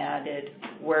formatted,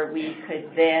 where we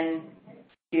could then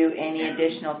do any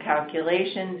additional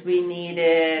calculations we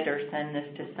needed or send this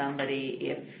to somebody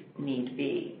if need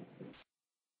be.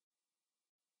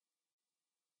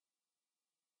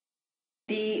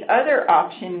 The other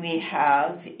option we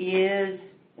have is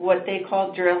what they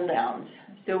call drill downs.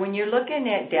 So when you're looking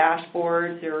at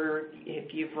dashboards or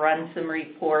if you've run some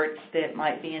reports that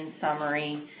might be in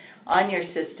summary on your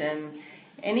system,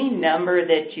 any number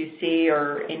that you see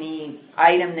or any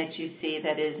item that you see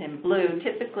that is in blue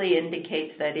typically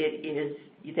indicates that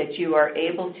that you are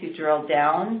able to drill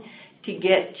down to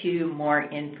get to more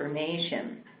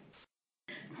information.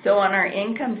 So on our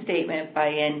income statement by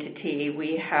entity,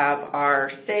 we have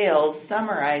our sales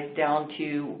summarized down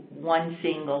to one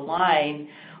single line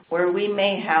where we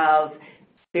may have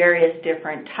various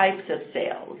different types of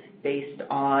sales based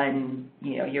on,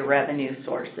 your revenue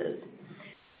sources.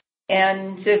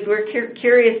 And so if we're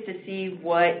curious to see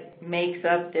what makes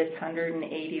up this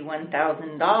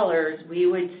 $181,000, we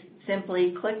would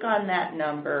simply click on that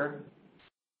number,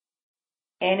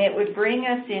 and it would bring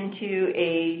us into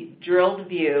a drilled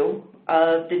view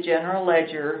of the general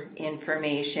ledger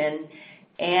information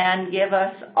and give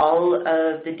us all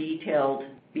of the detail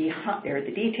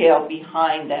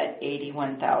behind that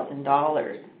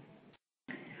 $81,000.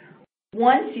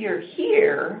 Once you're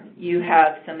here, you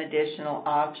have some additional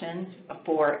options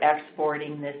for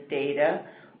exporting this data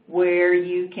where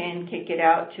you can kick it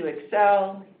out to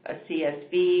Excel, a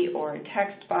CSV, or a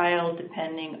text file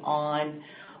depending on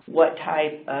what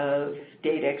type of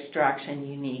data extraction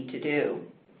you need to do.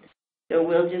 So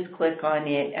we'll just click on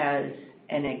it as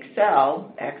an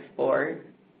Excel export,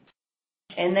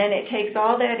 and then it takes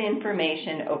all that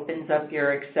information, opens up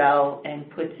your Excel, and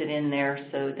puts it in there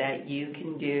so that you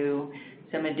can do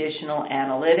some additional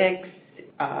analytics,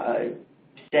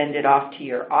 send it off to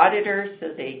your auditors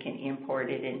so they can import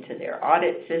it into their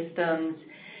audit systems,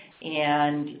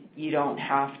 and you don't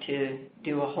have to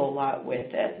do a whole lot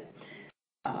with it.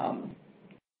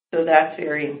 So that's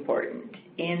very important.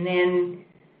 And then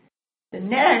the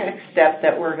next step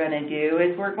that we're going to do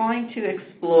is we're going to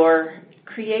explore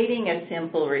creating a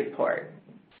simple report.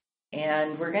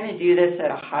 And we're going to do this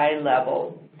at a high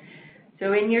level.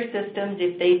 So in your systems,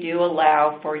 if they do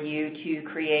allow for you to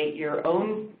create your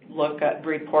own lookup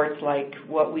reports like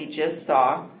what we just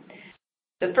saw,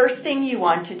 the first thing you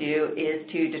want to do is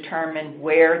to determine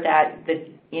where the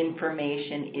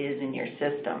information is in your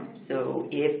system. So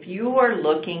if you are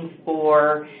looking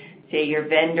for, say, your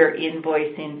vendor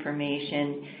invoice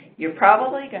information, you're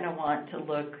probably going to want to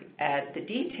look at the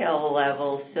detail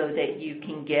level so that you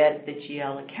can get the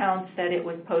GL accounts that it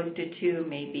was posted to,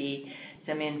 maybe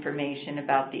some information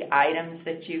about the items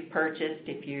that you've purchased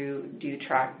if you do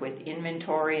track with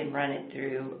inventory and run it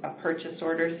through a purchase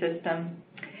order system.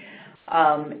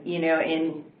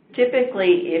 And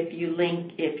typically if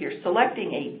you're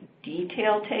selecting a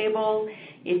detail table,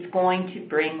 it's going to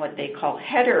bring what they call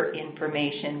header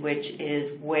information, which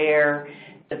is where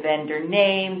the vendor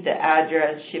name, the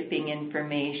address, shipping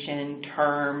information,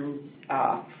 terms,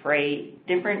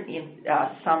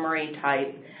 summary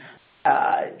type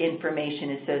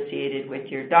information associated with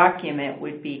your document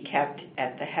would be kept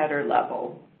at the header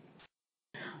level.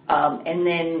 And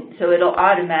then, so it'll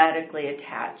automatically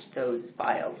attach those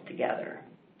files together.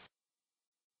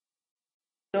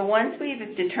 So once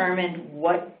we've determined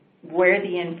where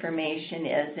the information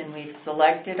is and we've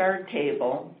selected our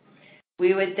table,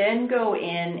 we would then go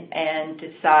in and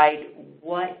decide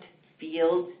what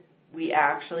fields we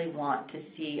actually want to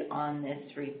see on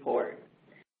this report.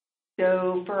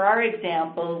 So for our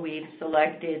example, we've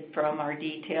selected from our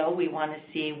detail, we want to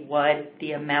see what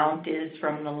the amount is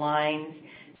from the lines.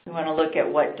 We want to look at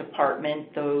what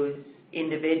department those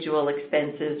individual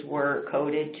expenses were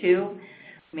coded to,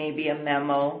 maybe a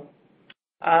memo.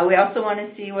 We also want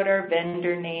to see what our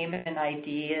vendor name and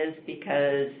ID is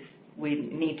because we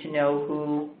need to know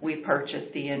who we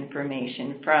purchased the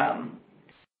information from.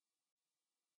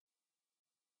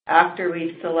 After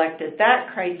we've selected that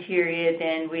criteria,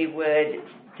 then we would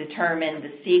determine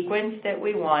the sequence that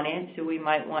we wanted. So we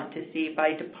might want to see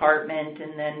by department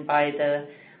and then by the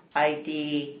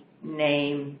ID,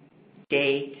 name,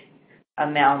 date,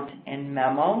 amount, and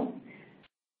memo.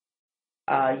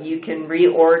 You can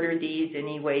reorder these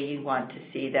any way you want to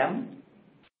see them.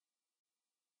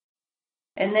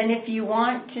 And then if you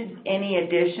want any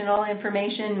additional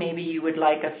information, maybe you would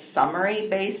like a summary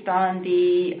based on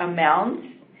the amounts,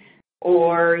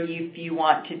 or if you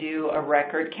want to do a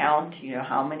record count,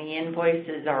 how many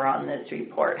invoices are on this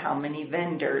report, how many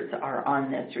vendors are on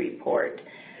this report.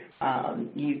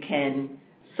 You can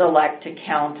select to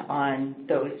count on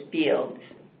those fields.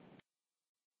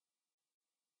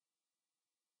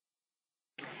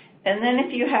 And then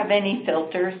if you have any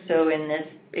filters, so in this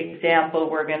example,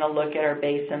 we're going to look at our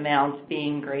base amounts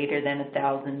being greater than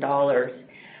 $1,000.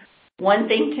 One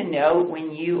thing to note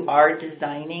when you are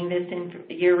designing this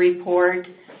your report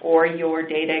or your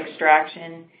data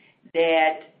extraction,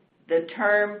 that the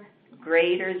term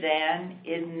greater than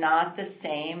is not the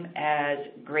same as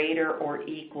greater or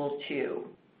equal to.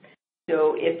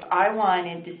 So if I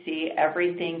wanted to see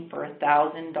everything for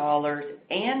 $1,000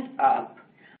 and up,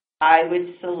 I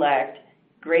would select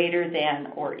greater than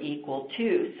or equal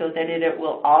to so that it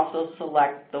will also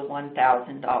select the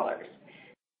 $1,000.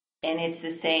 And it's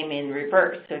the same in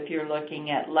reverse. So if you're looking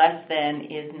at less than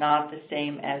is not the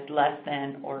same as less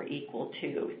than or equal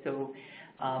to. So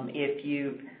if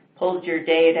you've pulled your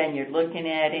data and you're looking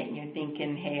at it and you're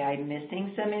thinking, hey, I'm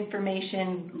missing some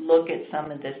information, look at some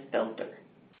of this filter.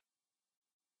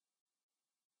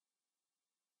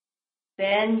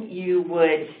 Then you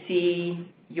would see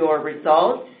your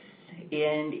results,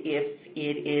 and if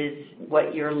it is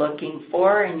what you're looking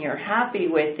for and you're happy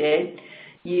with it,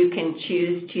 you can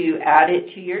choose to add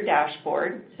it to your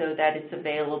dashboard so that it's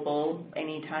available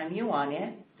anytime you want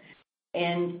it,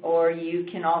 or you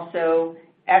can also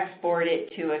export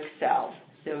it to Excel.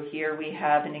 So here we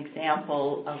have an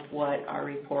example of what our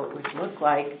report would look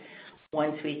like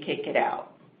once we kick it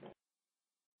out.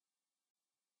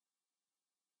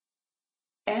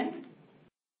 And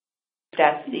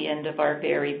that's the end of our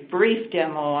very brief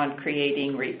demo on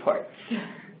creating reports.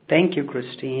 Thank you,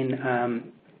 Christine.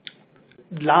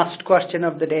 Last question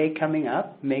of the day coming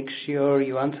up. Make sure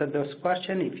you answer those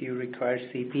questions if you require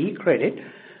CPE credit.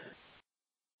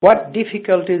 What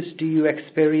difficulties do you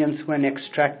experience when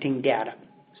extracting data?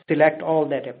 Select all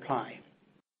that apply.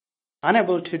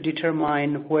 Unable to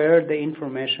determine where the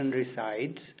information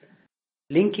resides,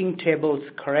 linking tables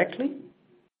correctly,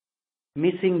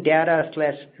 missing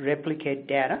data/replicate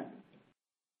data,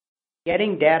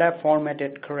 getting data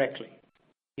formatted correctly.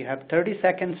 You have 30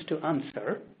 seconds to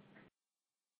answer.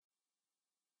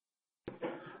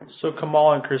 So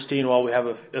Kamal and Christine, while we have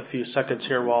a few seconds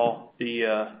here while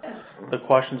the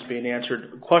question's being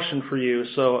answered, question for you.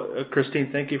 So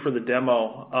Christine, thank you for the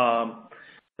demo.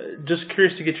 Just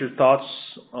curious to get your thoughts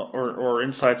or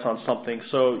insights on something.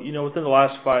 So, within the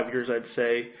last 5 years, I'd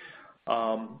say,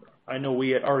 I know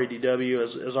we at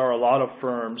REDW, as are a lot of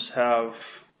firms, have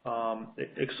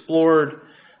explored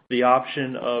the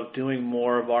option of doing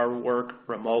more of our work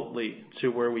remotely to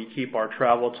where we keep our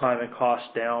travel time and costs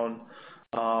down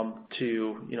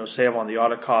to save on the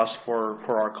audit costs for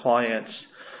our clients.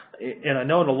 And I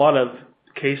know in a lot of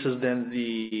cases then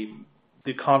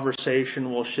the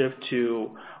conversation will shift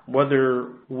to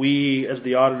whether we as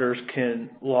the auditors can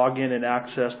log in and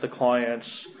access the client's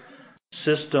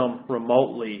system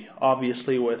remotely,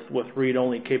 obviously with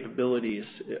read-only capabilities.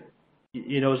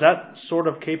 Is that sort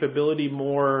of capability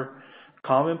more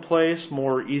commonplace,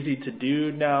 more easy to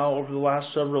do now over the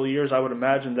last several years? I would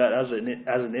imagine that as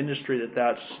an industry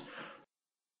that's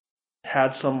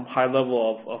had some high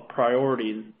level of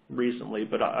priority recently,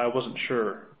 but I wasn't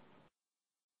sure.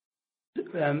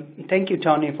 Thank you,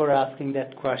 Tony, for asking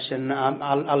that question.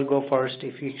 I'll go first.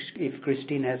 If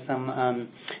Christine has some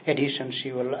additions,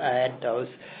 she will add those.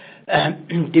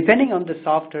 Depending on the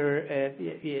software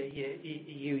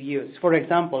you use. For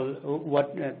example,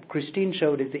 what Christine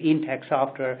showed is the Intech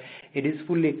software. It is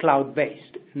fully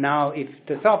cloud-based. Now, if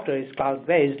the software is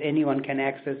cloud-based, anyone can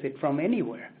access it from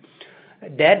anywhere.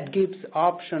 That gives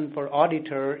option for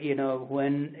auditor,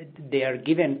 when they are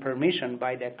given permission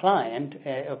by the client,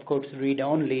 of course,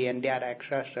 read-only and data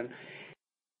extraction,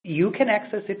 you can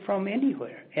access it from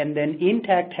anywhere. And then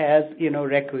Interact has,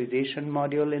 requisition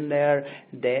module in there.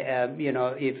 They,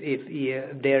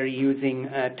 if they're using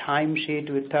a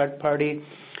timesheet with third party,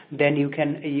 then you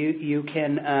can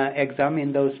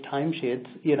examine those timesheets,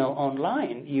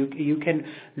 online. You can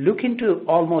look into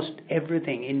almost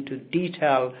everything into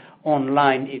detail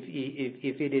online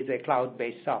if it is a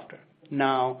cloud-based software.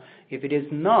 Now, if it is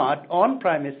not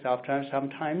on-premise software,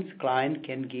 sometimes client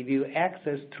can give you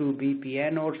access through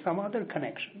VPN or some other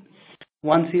connection.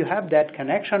 Once you have that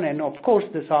connection, and of course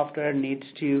the software needs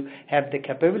to have the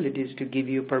capabilities to give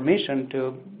you permission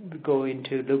to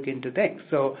look into things.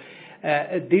 So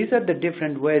these are the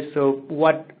different ways. So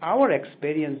what our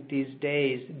experience these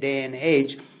days, day and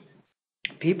age,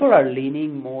 people are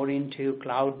leaning more into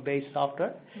cloud-based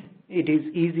software. It is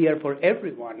easier for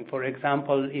everyone. For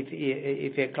example,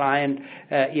 if a client,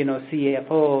 CFO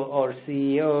or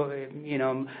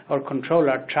CEO, or controller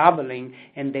are traveling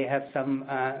and they have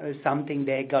something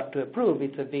they got to approve,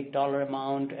 it's a big dollar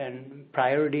amount and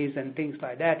priorities and things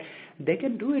like that, they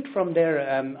can do it from their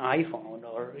iPhone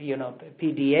or,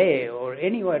 PDA or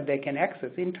anywhere they can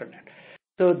access internet.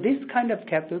 So this kind of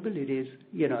capabilities,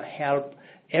 help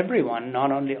everyone,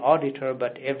 not only auditor,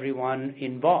 but everyone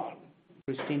involved.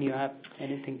 Christine, you have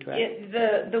anything to add?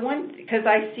 Yeah, the one, because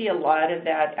I see a lot of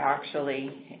that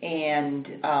actually, and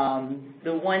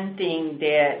the one thing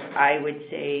that I would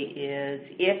say is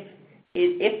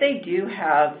if they do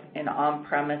have an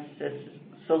on-premises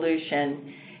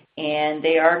solution and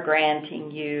they are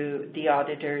granting you, the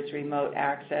auditors, remote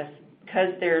access,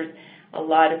 because there's a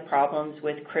lot of problems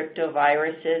with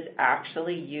cryptoviruses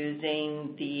actually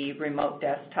using the remote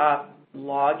desktop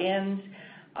logins.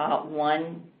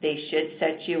 One, they should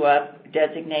set you up,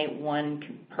 designate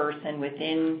one person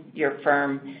within your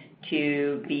firm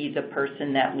to be the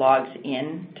person that logs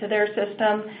in to their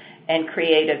system and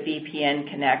create a VPN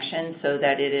connection so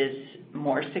that it is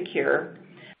more secure.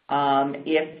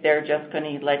 If they're just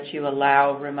going to let you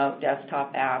allow remote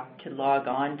desktop app to log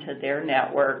on to their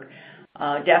network,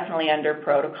 definitely under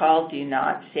protocol, do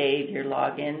not save your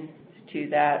login to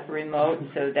that remote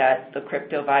so that the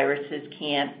cryptoviruses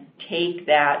can't take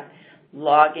that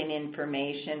login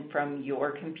information from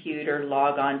your computer,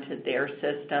 log on to their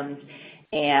systems,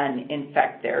 and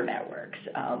infect their networks.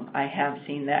 I have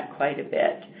seen that quite a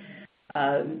bit.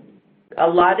 A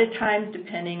lot of times,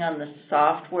 depending on the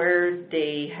software,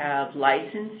 they have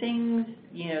licensing,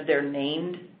 they're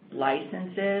named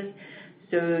licenses.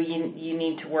 So you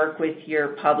need to work with your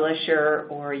publisher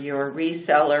or your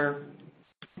reseller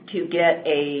to get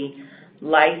a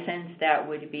license that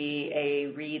would be a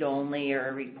read-only or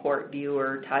a report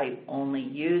viewer type only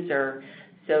user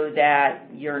so that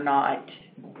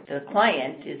the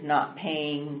client is not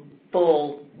paying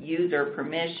full user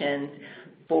permissions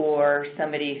for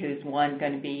somebody who's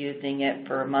going to be using it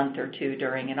for a month or two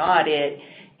during an audit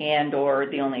and or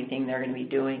the only thing they're going to be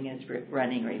doing is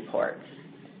running reports.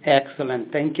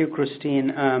 Excellent. Thank you,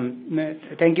 Christine.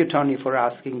 Thank you, Tony, for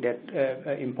asking that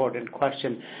important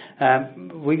question.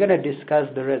 We're going to discuss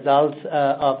the results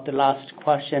of the last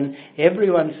question.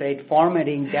 Everyone said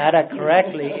formatting data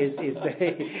correctly is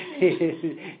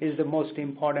the most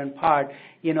important part.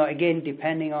 Again,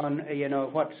 depending on,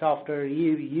 what software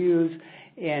you use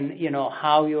and,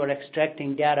 how you are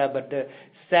extracting data, but the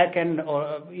second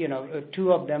or,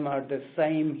 two of them are the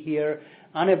same here.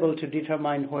 Unable to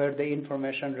determine where the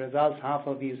information results. Half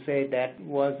of you say that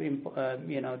was,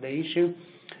 the issue.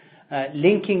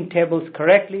 Linking tables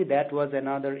correctly, that was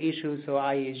another issue. So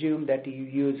I assume that you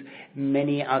use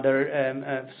many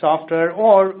other software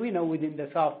or, within the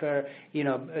software,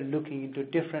 looking into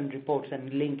different reports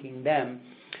and linking them.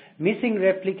 Missing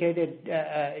replicated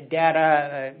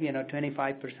data,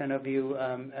 25% of you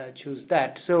choose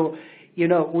that. So,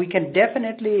 we can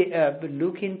definitely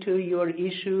look into your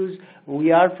issues.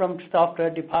 We are from software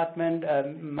department,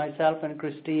 myself and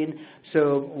Christine.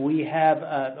 So we have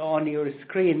on your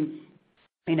screen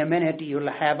In a minute,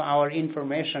 you'll have our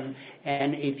information,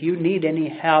 and if you need any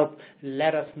help,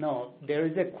 let us know. There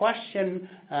is a question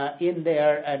in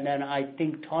there, and then I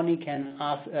think Tony can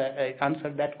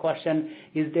answer that question.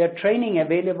 Is there training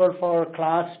available for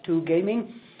Class 2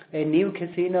 gaming? A new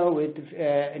casino with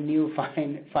new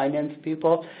finance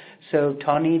people. So,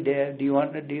 Tony, do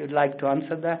you like to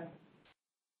answer that?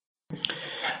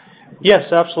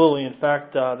 Yes, absolutely. In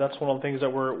fact, that's one of the things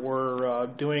that we're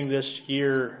doing this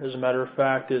year, as a matter of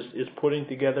fact, is putting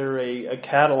together a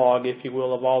catalog, if you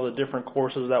will, of all the different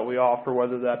courses that we offer,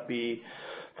 whether that be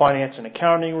finance and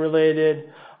accounting related,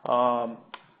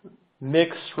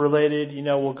 mix related.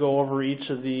 We'll go over each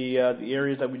of the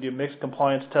areas that we do mixed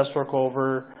compliance test work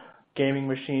over, gaming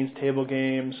machines, table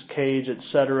games, cage,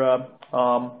 etc.,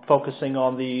 focusing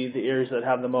on the areas that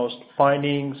have the most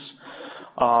findings,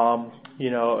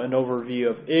 an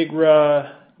overview of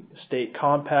IGRA, state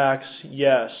compacts,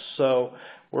 yes. So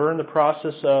we're in the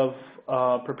process of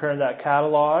preparing that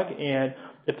catalog, and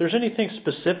if there's anything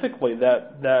specifically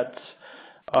that the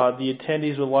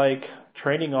attendees would like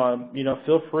training on,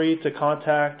 feel free to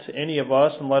contact any of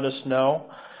us and let us know.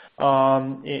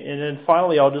 And then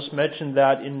finally, I'll just mention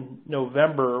that in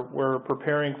November, we're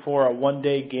preparing for a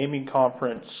one-day gaming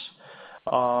conference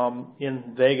in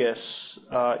Vegas.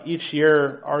 Each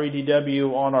year,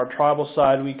 REDW on our tribal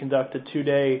side, we conduct a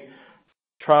 2-day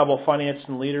tribal finance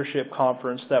and leadership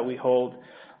conference that we hold.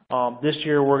 This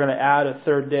year, we're going to add a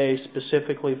 3rd day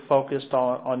specifically focused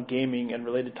on gaming and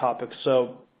related topics.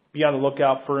 So be on the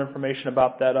lookout for information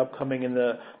about that upcoming in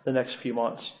the next few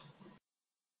months.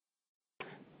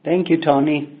 Thank you,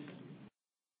 Tony.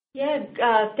 Yeah,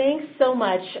 thanks so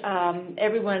much,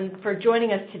 everyone, for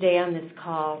joining us today on this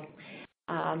call.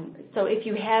 So if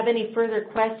you have any further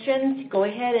questions, go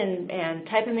ahead and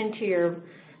type them into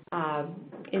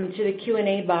the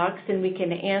Q&A box, and we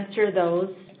can answer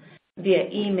those via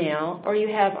email, or you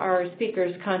have our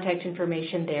speakers' contact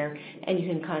information there, and you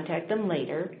can contact them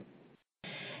later.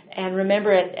 And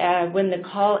remember, when the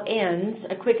call ends,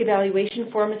 a quick evaluation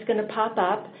form is going to pop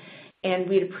up, and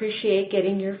we'd appreciate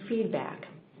getting your feedback.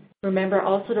 Remember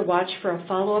also to watch for a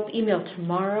follow-up email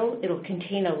tomorrow. It'll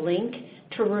contain a link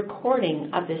to a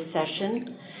recording of this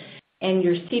session, and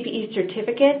your CPE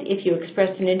certificate, if you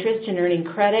expressed an interest in earning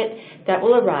credit, that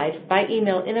will arrive by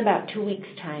email in about 2 weeks'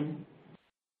 time.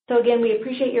 So again, we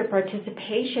appreciate your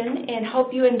participation and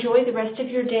hope you enjoy the rest of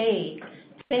your day.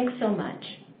 Thanks so much.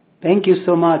 Thank you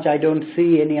so much. I don't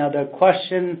see any other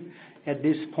question at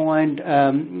this point.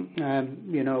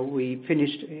 We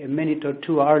finished a minute or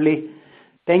two early.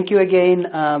 Thank you again.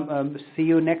 See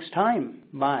you next time.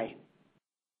 Bye.